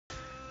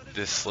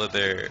this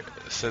Slither's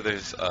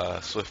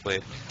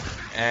Swiftblade,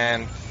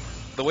 and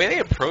the way they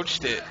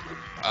approached it,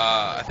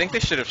 I think they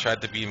should have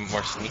tried to be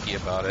more sneaky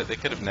about it. They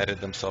could have netted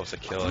themselves a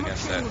kill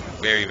against that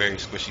very, very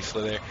squishy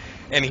Slither.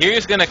 And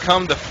here's gonna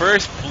come the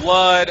first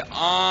blood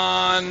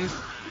on.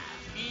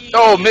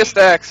 Oh, missed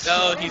X.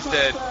 Oh, he's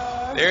dead.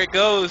 There it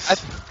goes.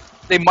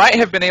 They might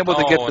have been able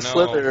to get Oh, the no.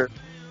 Slither,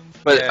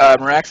 but Yeah.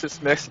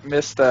 Meraxis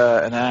missed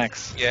an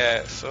axe.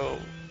 Yeah, so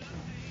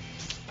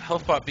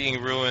health pot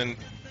being ruined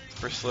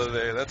for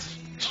Slither, that's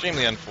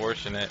extremely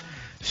unfortunate.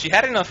 She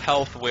had enough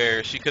health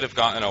where she could have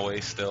gotten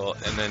away still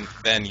and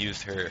then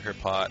used her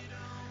pot.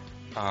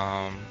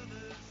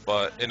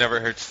 But it never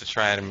hurts to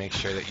try to make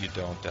sure that you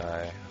don't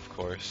die, of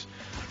course.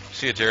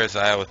 See a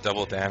Jerizaya with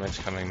double damage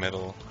coming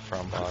middle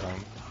from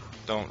bottom.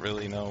 Don't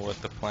really know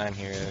what the plan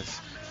here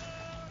is.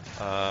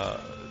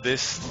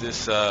 This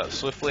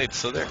Swiftblade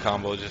Slither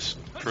combo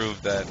just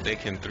proved that they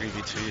can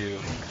 3v2 you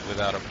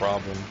without a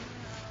problem.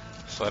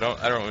 So I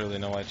don't really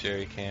know why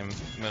Jerry came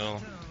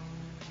middle.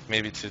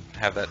 Maybe to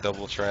have that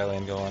double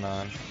tri-lane going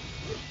on.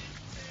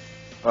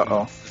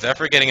 Uh-oh.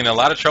 Zephyr getting in a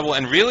lot of trouble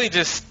and really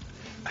just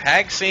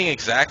Hag seeing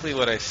exactly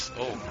what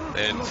oh,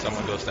 and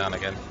someone goes down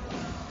again.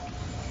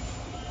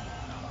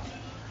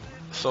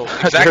 So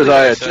exactly what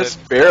I said.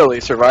 Just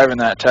barely surviving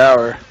that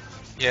tower.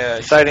 Yeah.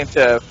 Deciding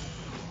to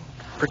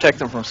protect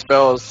them from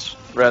spells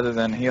rather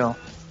than heal.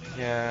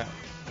 Yeah.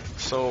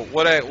 So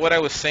what I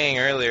was saying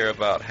earlier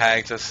about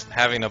Hag just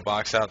having to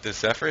box out this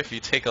Zephyr, if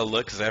you take a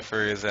look,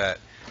 Zephyr is at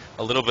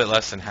a little bit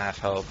less than half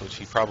health, which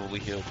he probably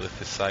healed with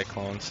his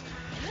Cyclones.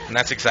 And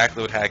that's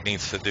exactly what Hag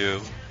needs to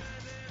do,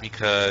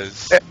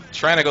 because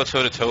trying to go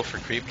toe-to-toe for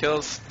creep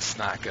kills, it's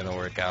not going to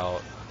work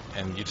out.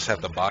 And you just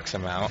have to box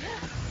him out,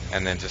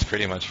 and then just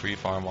pretty much free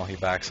farm while he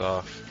backs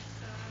off.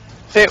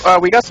 Hey,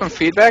 we got some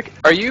feedback.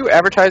 Are you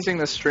advertising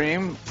the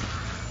stream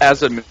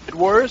as a Mid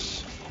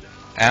Wars?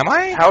 Am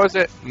I? How is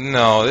it?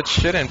 No, it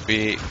shouldn't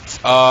be.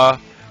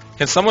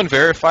 Can someone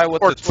verify what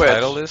the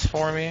title is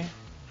for me?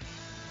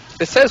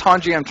 It says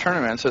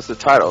HonGMTournaments as the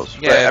titles.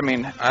 Yeah, but, I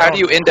mean, how do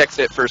you index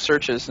it for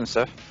searches and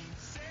stuff?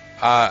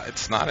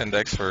 It's not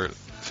indexed for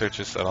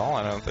searches at all.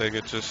 I don't think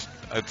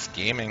it's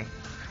gaming.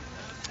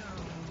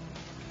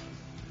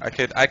 I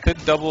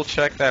could double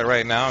check that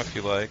right now if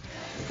you like.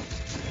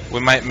 We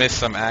might miss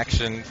some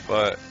action,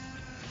 but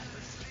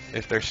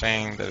if they're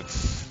saying that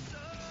it's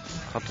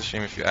up the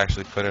stream if you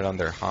actually put it on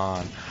their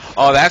Han.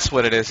 Oh, that's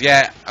what it is.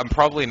 Yeah, I'm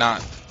probably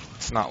not.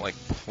 It's not like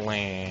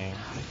playing.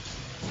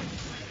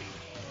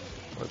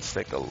 Let's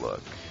take a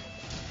look.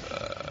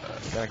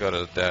 I'm gonna go to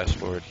the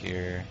dashboard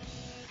here.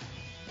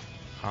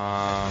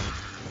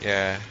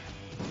 Yeah,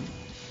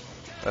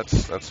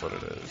 that's what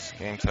it is.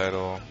 Game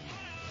title.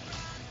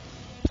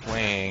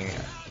 Playing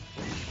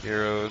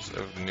Heroes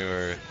of New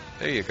Earth.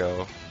 There you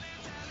go.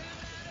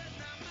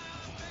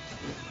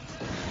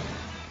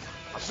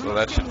 So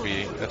that should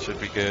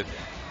be good.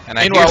 And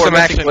I hear some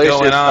action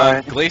going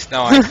on.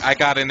 No, I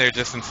got in there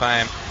just in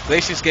time.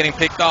 Glacier's getting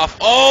picked off.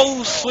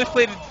 Oh,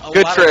 Swiftblade.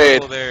 Good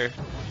trade there.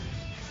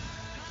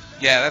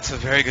 Yeah, that's a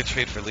very good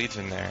trade for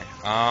Legion there.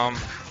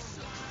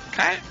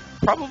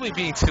 Probably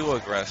being too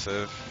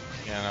aggressive.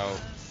 You know,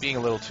 being a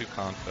little too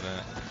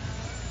confident.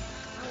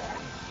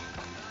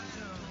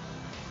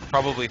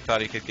 Probably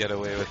thought he could get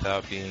away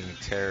without being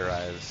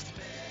terrorized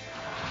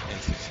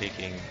into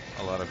taking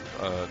a lot of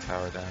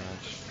tower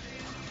damage.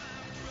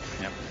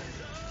 Yep.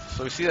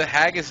 So we see that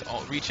Hag is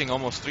reaching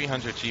almost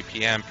 300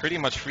 GPM, pretty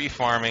much free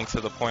farming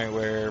to the point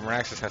where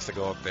Meraxis has to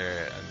go up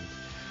there, and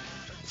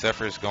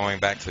Zephyr's going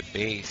back to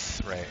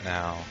base right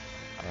now.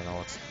 I don't know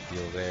what's the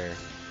deal there.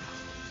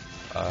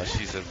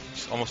 She's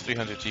almost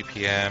 300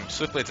 GPM.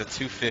 Swiftblade's at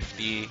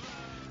 250.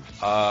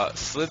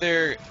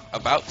 Slither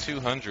about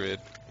 200,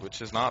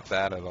 which is not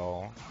bad at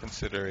all,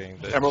 considering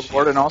that Emerald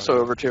Warden also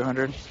over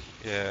 200.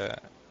 Yeah,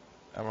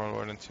 Emerald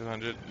Warden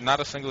 200. Not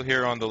a single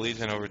hero on the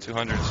Legion over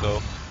 200,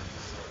 so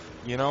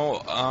you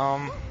know,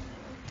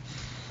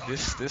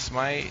 this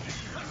might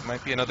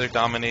be another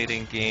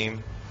dominating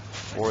game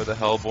for the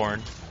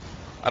Hellborn.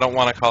 I don't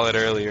want to call it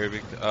earlier.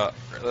 I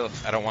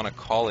don't want to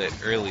call it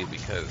early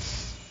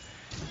because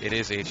it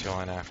is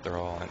HON after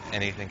all, and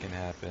anything can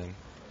happen.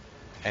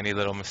 Any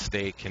little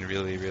mistake can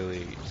really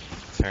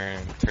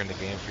turn the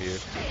game for you.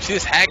 See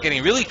this Hag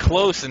getting really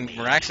close, and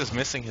Meraxis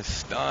missing his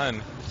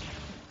stun.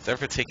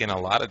 Zephyr taking a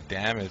lot of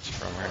damage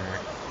from her.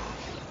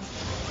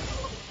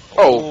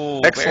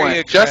 Oh,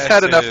 excellent! Just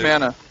had enough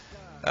mana.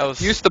 That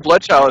was used the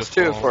Blood Chalice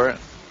too for it.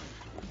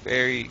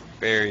 Very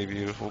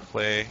beautiful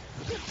play.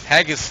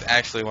 Hag is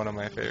actually one of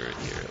my favorite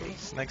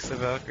heroes next to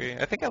Valkyrie.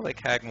 I think I like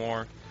Hag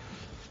more,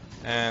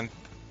 and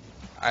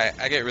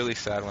I get really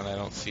sad when I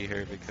don't see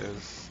her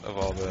because of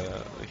all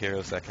the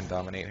heroes that can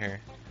dominate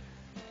her.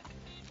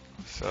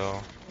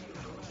 So,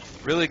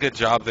 really good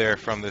job there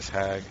from this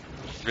Hag.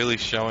 Really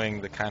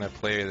showing the kind of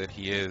player that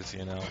he is,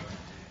 you know.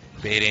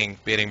 Baiting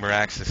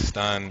Meraxis'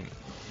 stun,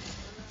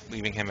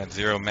 leaving him at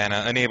 0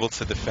 mana, unable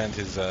to defend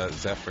his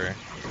Zephyr,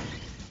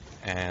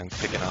 and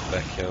picking up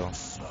that kill.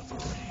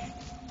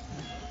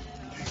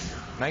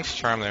 Nice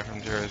charm there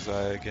from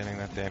Jerizaya, getting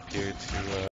that Dampier to